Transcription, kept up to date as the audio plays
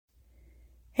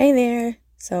Hey there.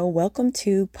 So welcome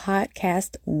to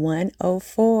Podcast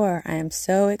 104. I am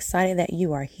so excited that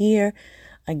you are here.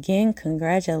 Again,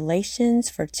 congratulations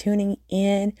for tuning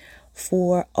in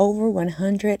for over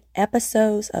 100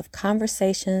 episodes of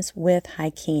Conversations with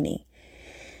Haikini.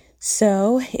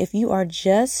 So if you are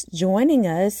just joining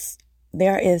us,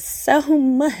 there is so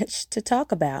much to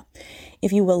talk about.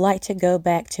 If you would like to go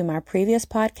back to my previous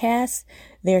podcasts,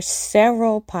 there's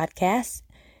several podcasts,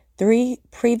 3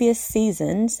 previous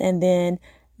seasons, and then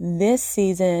this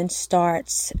season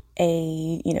starts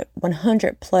a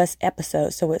 100 plus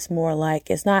episodes. So it's more like,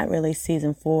 it's not really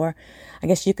season 4. I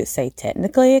guess you could say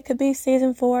technically it could be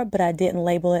season 4, but I didn't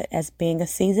label it as being a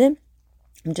season.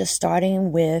 I'm just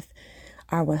starting with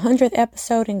our 100th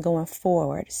episode and going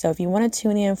forward. So if you want to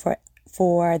tune in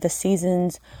for the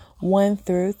seasons 1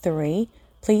 through 3,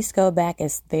 please go back.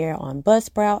 It's there on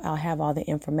Buzzsprout. I'll have all the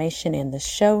information in the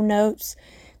show notes.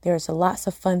 There's lots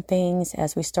of fun things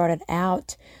as we started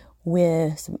out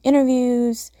with some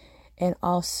interviews and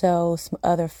also some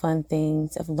other fun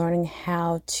things of learning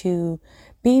how to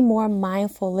be more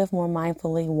mindful, live more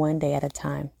mindfully one day at a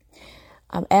time.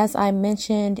 As I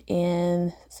mentioned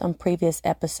in some previous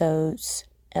episodes,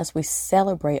 as we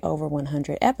celebrate over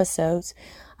 100 episodes,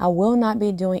 I will not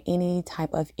be doing any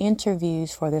type of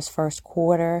interviews for this first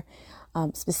quarter,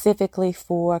 specifically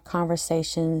for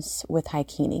Conversations with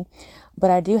Haikini. But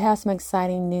I do have some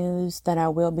exciting news that I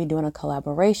will be doing a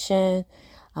collaboration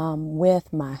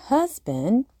with my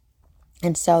husband.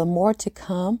 And so more to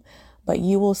come, but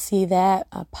you will see that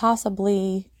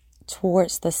possibly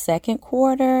towards the second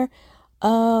quarter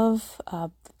of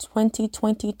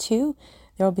 2022.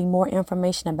 There will be more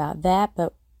information about that,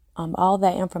 but all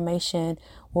that information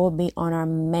will be on our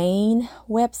main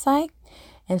website.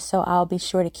 And so I'll be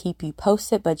sure to keep you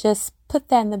posted, but just put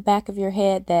that in the back of your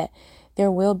head that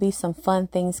there will be some fun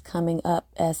things coming up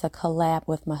as a collab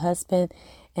with my husband.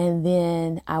 And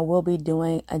then I will be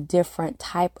doing a different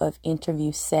type of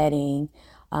interview setting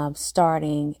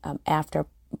starting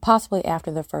possibly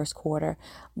after the first quarter,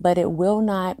 but it will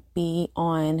not be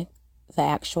on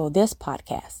this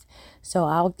podcast. So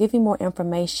I'll give you more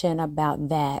information about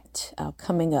that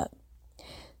coming up.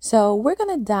 So we're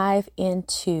going to dive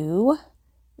into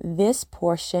this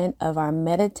portion of our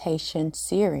meditation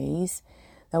series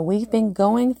that we've been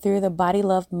going through, the Body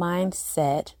Love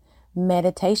Mindset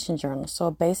meditation journal.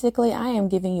 So basically I am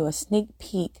giving you a sneak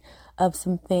peek of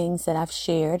some things that I've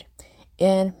shared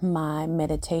in my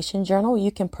meditation journal.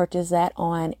 You can purchase that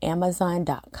on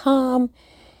Amazon.com.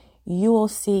 You will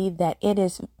see that it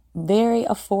is very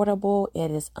affordable.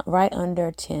 It is right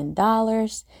under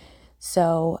 $10.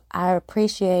 So I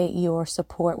appreciate your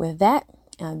support with that.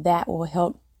 And that will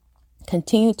help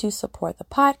continue to support the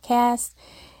podcast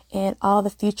and all the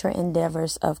future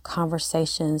endeavors of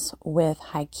Conversations with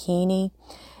Haikini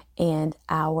and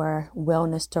our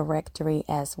wellness directory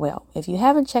as well. If you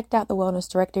haven't checked out the wellness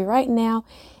directory right now,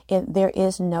 there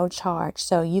is no charge.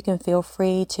 So you can feel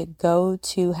free to go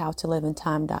to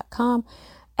howtoliveintime.com.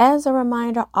 As a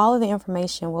reminder, all of the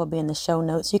information will be in the show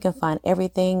notes. You can find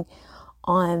everything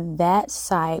on that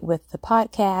site with the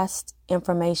podcast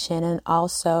information and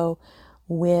also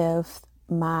with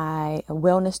my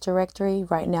wellness directory.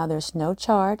 Right now, there's no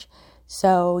charge.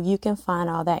 So you can find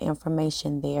all that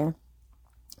information there.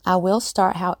 I will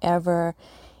start, however,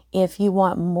 if you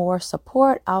want more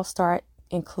support, I'll start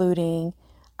including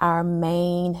our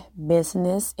main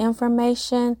business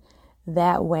information.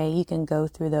 That way you can go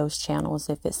through those channels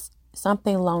if it's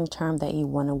something long-term that you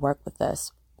want to work with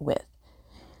us with.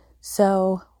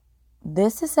 So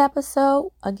this is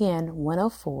episode, again,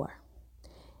 104.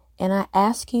 And I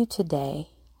ask you today,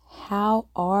 how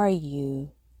are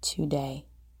you today?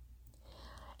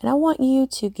 And I want you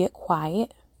to get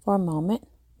quiet for a moment.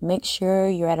 Make sure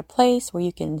you're at a place where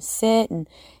you can sit and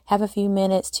have a few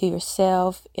minutes to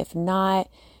yourself. If not,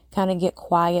 kind of get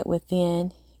quiet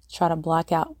within. Try to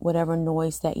block out whatever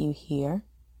noise that you hear.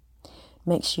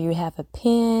 Make sure you have a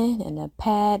pen and a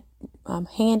pad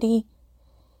handy.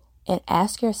 And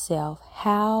ask yourself,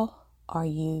 how are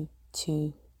you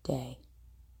today?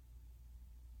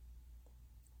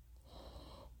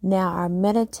 Now, our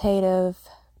meditative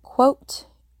quote,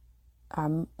 our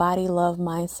Body Love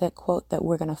Mindset quote that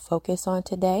we're going to focus on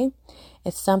today.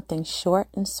 It's something short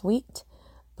and sweet,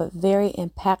 but very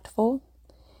impactful.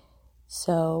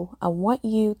 So I want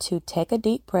you to take a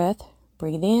deep breath,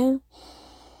 breathe in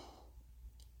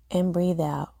and breathe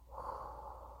out.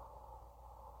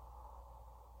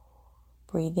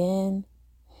 Breathe in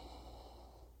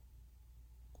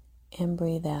and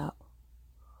breathe out.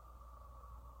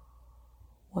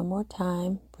 One more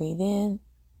time, breathe in,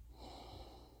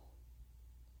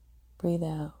 breathe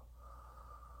out.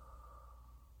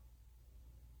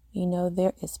 You know,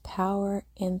 there is power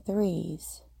in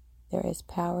threes. There is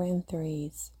power in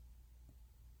threes.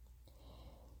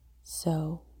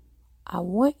 So I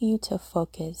want you to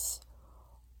focus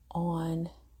on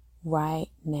right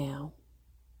now.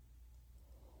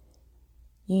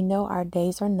 You know, our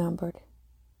days are numbered.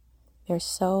 There's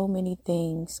so many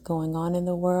things going on in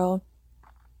the world,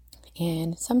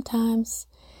 and sometimes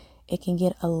it can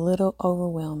get a little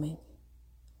overwhelming.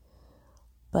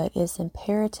 But it's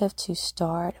imperative to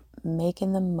start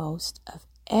making the most of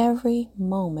every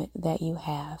moment that you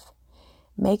have,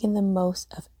 making the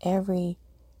most of every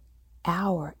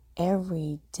hour,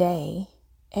 every day,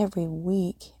 every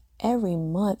week, every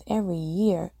month, every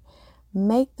year.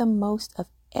 Make the most of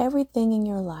everything in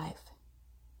your life.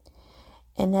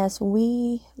 And as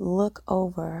we look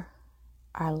over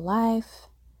our life,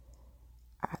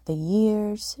 the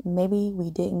years, maybe we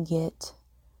didn't get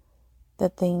the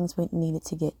things we needed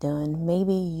to get done.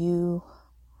 Maybe you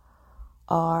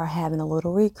are having a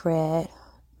little regret,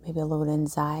 maybe a little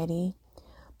anxiety.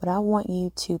 But I want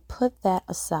you to put that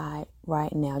aside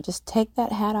right now. Just take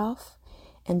that hat off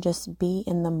and just be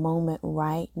in the moment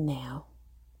right now.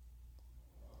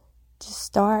 Just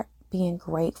start being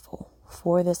grateful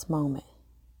for this moment.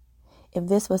 If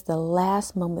this was the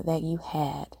last moment that you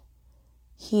had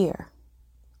here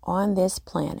on this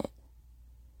planet,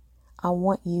 I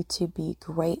want you to be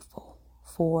grateful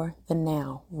for the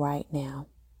now, right now.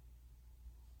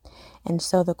 And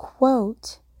so the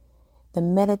quote, the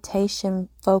meditation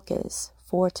focus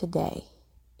for today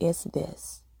is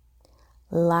this: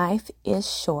 life is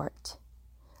short,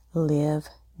 live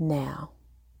now.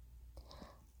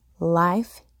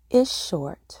 Life is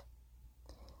short,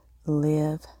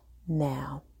 live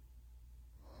now.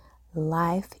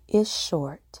 Life is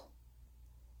short,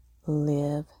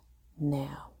 live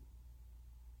now.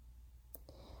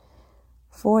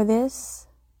 For this,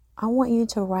 I want you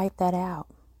to write that out.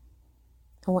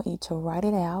 I want you to write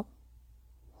it out,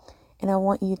 and I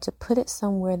want you to put it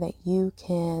somewhere that you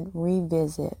can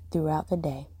revisit throughout the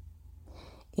day.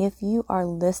 If you are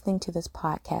listening to this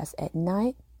podcast at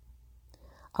night,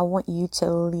 I want you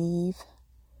to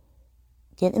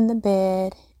get in the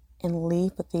bed and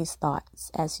leave with these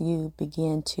thoughts as you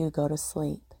begin to go to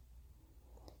sleep.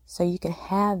 So you can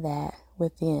have that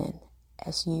within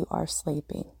as you are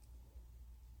sleeping.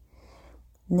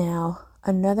 Now,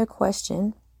 another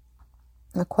question,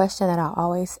 a question that I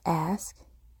always ask,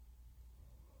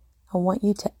 I want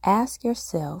you to ask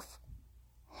yourself,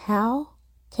 how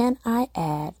can I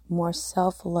add more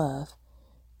self-love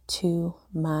to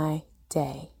my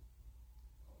day?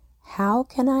 How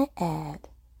can I add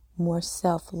more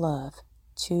self-love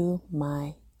to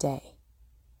my day?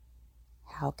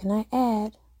 How can I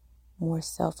add more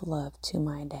self-love to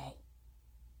my day?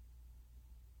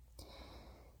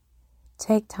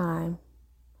 Take time.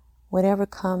 Whatever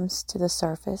comes to the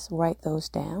surface, write those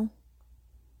down.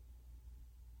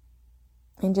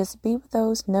 And just be with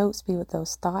those notes, be with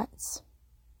those thoughts.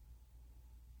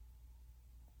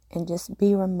 And just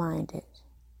be reminded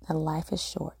that life is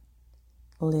short.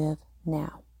 Live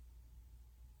now.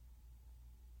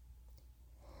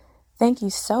 Thank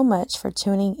you so much for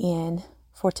tuning in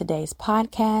for today's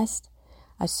podcast.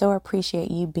 I so appreciate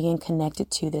you being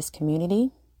connected to this community.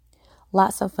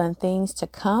 Lots of fun things to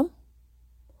come.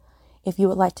 If you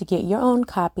would like to get your own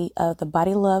copy of the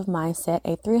Body Love Mindset,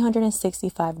 a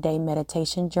 365-day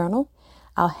meditation journal,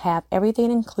 I'll have everything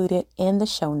included in the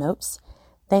show notes.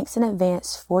 Thanks in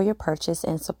advance for your purchase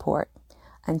and support.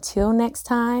 Until next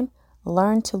time,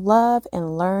 learn to love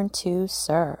and learn to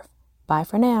serve. Bye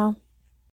for now.